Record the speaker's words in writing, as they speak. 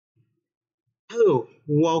Hello,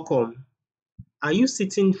 welcome. Are you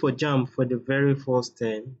sitting for JAMB for the very first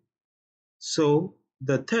time? So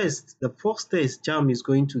the first test JAMB is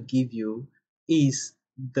going to give you is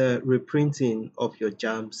the reprinting of your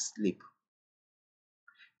JAMB slip.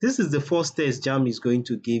 This is the first test JAMB is going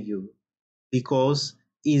to give you because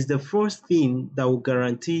it's the first thing that will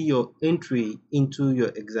guarantee your entry into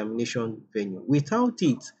your examination venue. Without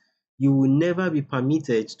it, you will never be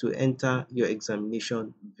permitted to enter your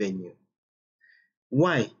examination venue.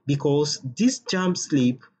 Why? Because this JAMB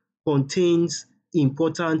slip contains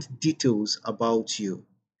important details about you.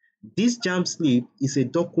 This JAMB slip is a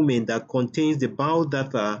document that contains the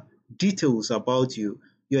biodata details about you,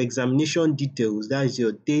 your examination details, that is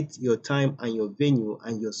your date, your time, and your venue,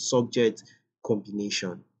 and your subject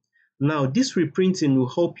combination. Now, this reprinting will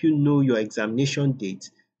help you know your examination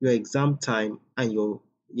date, your exam time, and your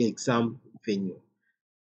exam venue.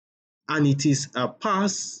 And it is a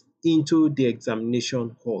pass into the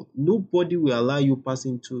examination hall. Nobody will allow you pass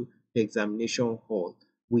into the examination hall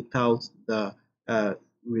without the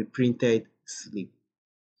reprinted slip.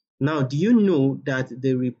 Now, do you know that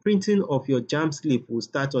the reprinting of your JAMB slip will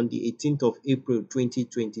start on the 18th of April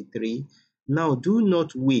 2023? Now, do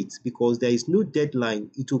not wait because there is no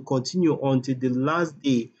deadline. It will continue until the last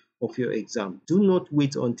day of your exam. Do not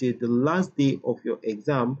wait until the last day of your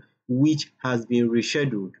exam, which has been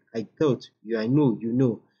rescheduled. I know you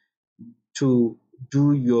know, to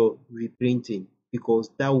do your reprinting because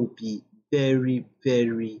that will be very,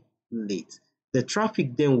 very late. The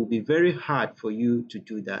traffic then will be very hard for you to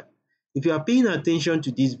do that. If you are paying attention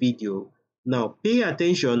to this video, now pay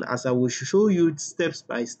attention as I will show you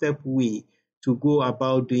step-by-step way to go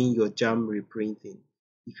about doing your JAMB reprinting.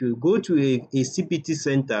 If you go to a CPT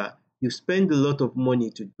center, you spend a lot of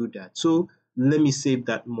money to do that. So let me save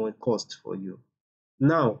that more cost for you.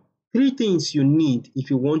 Now, 3 things you need if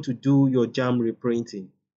you want to do your JAMB reprinting.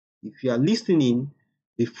 If you are listening,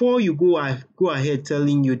 before I go ahead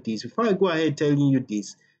telling you this,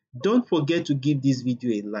 don't forget to give this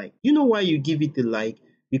video a like. You know why you give it a like?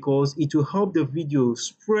 Because it will help the video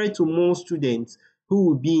spread to more students who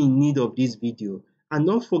will be in need of this video. And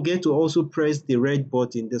don't forget to also press the red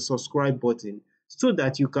button, the subscribe button, so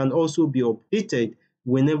that you can also be updated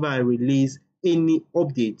whenever I release any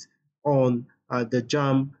update on the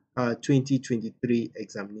JAMB 2023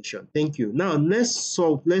 examination. Thank you. Now let's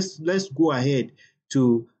go ahead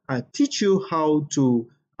to teach you how to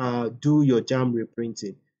do your JAMB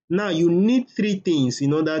reprinting. Now you need 3 things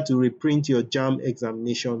in order to reprint your JAMB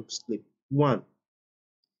examination slip. 1,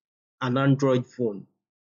 an Android phone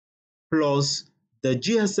plus the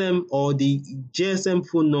GSM or the GSM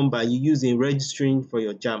phone number you use in registering for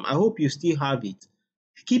your JAMB. I hope you still have it.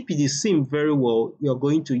 Keep the SIM very well. You're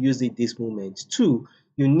going to use it this moment. 2,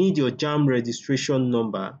 you need your JAMB registration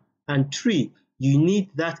number. And 3, you need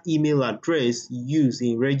that email address you use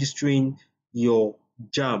in registering your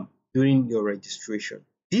JAMB during your registration.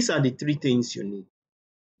 These are the 3 things you need.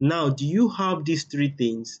 Now, do you have these 3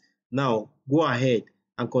 things? Now, go ahead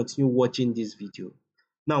and continue watching this video.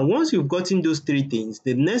 Now, once you've gotten those 3 things,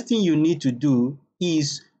 the next thing you need to do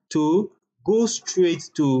is to go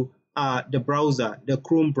straight to the browser, the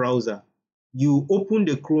Chrome browser. You open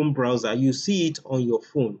the Chrome browser, you see it on your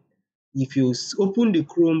phone. If you open the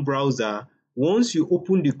Chrome browser, once you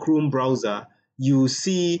open the Chrome browser, you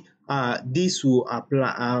see this will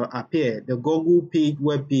appear. The Google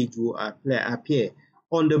web page will appear.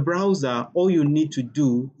 On the browser, all you need to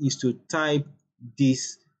do is to type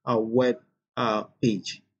this website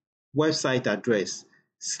address.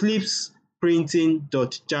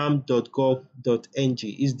 slipsprinting.jamb.gov.ng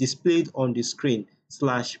is displayed on the screen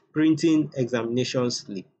 /printing examination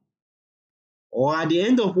slip. Or at the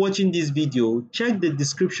end of watching this video, check the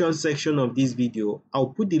description section of this video. I'll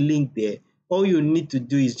put the link there. All you need to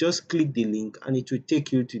do is just click the link and it will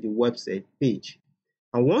take you to the website page.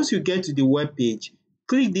 And once you get to the web page,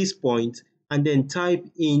 click this point and then type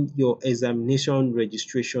in your examination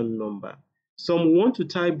registration number. Some want to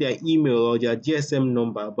type their email or their GSM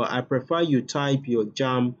number, but I prefer you type your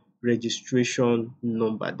JAMB registration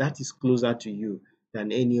number. That is closer to you than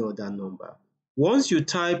any other number. Once you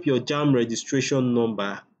type your JAMB registration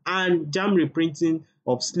number and JAMB reprinting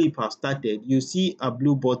of slip has started, you see a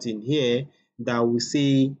blue button here that will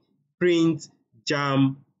say print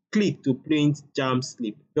JAMB. Click to print JAMB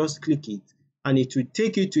slip. Just click it and it will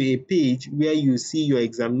take you to a page where you see your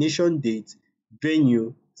examination date,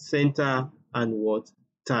 venue, center, and what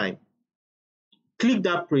time. Click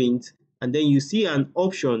that print and then you see an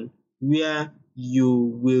option where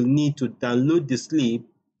you will need to download the slip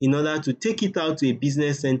in order to take it out to a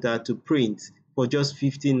business center to print for just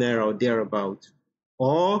 15 naira or thereabout.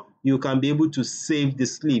 or you can be able to save the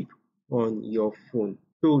slip on your phone.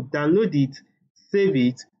 So download it, save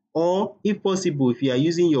it, or if possible, if you are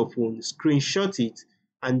using your phone, screenshot it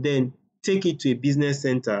and then take it to a business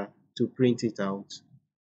center to print it out.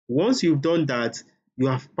 Once you've done that, you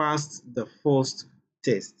have passed the first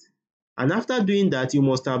test. And after doing that, you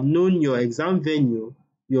must have known your exam venue,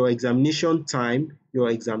 your examination time, your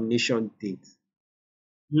examination date.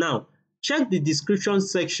 Now, check the description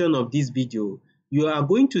section of this video. You are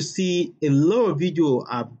going to see a lot of video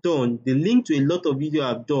I've done, the link to a lot of video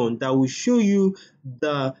I've done that will show you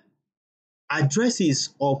the addresses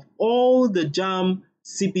of all the Jamb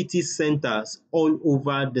CPT centers all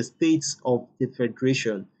over the states of the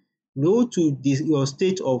federation. Go to your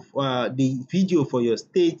state of the video for your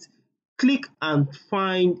state, click and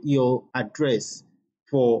find your address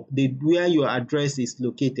for where your address is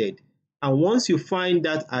located. And once you find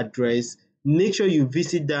that address, make sure you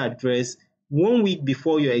visit that address 1 week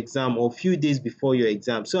before your exam or few days before your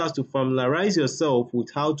exam so as to familiarize yourself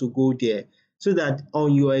with how to go there, so that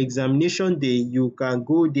on your examination day, you can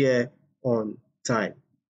go there on time.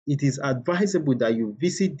 It is advisable that you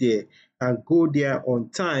visit there and go there on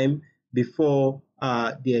time before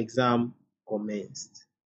the exam commenced.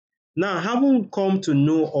 Now, having come to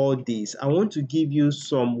know all this, I want to give you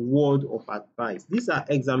some word of advice. These are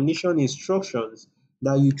examination instructions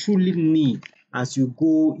that you truly need as you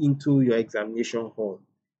go into your examination hall.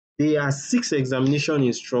 There are 6 examination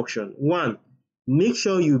instructions. 1, make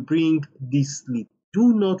sure you bring this slip.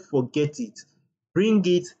 Do not forget it. Bring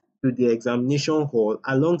it to the examination hall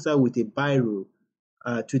alongside with a biro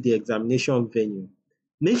to the examination venue.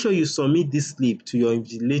 Make sure you submit this slip to your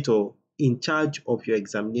invigilator in charge of your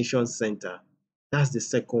examination center. That's the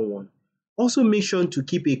second one. Also make sure to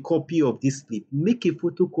keep a copy of this slip. Make a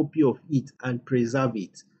photocopy of it and preserve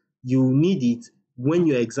it. You will need it when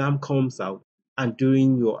your exam comes out and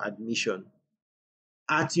during your admission.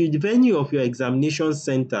 At the venue of your examination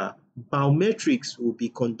center, biometrics will be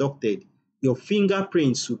conducted. Your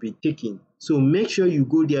fingerprints will be taken. So make sure you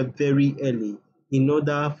go there very early in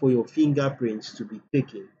order for your fingerprints to be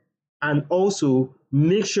taken. And also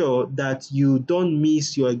make sure that you don't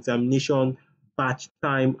miss your examination batch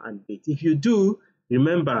time and date. If you do,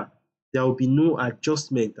 remember there will be no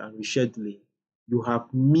adjustment and rescheduling. You have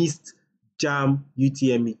missed Jamb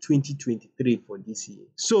UTME 2023 for this year.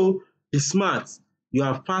 So be smart. You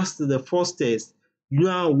have passed the first test.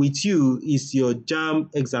 Now with you is your Jamb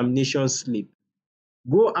examination slip.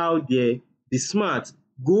 Go out there, be smart,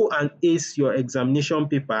 go and ace your examination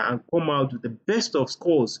paper and come out with the best of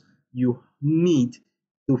scores you need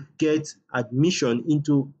to get admission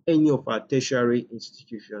into any of our tertiary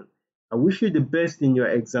institutions. I wish you the best in your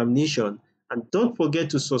examination, and don't forget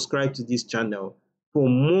to subscribe to this channel for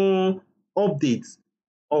more updates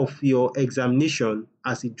of your examination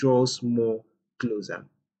as it draws more closer.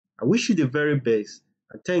 I wish you the very best,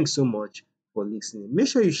 and thanks so much for listening. Make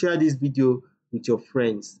sure you share this video with your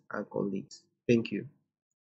friends and colleagues. Thank you.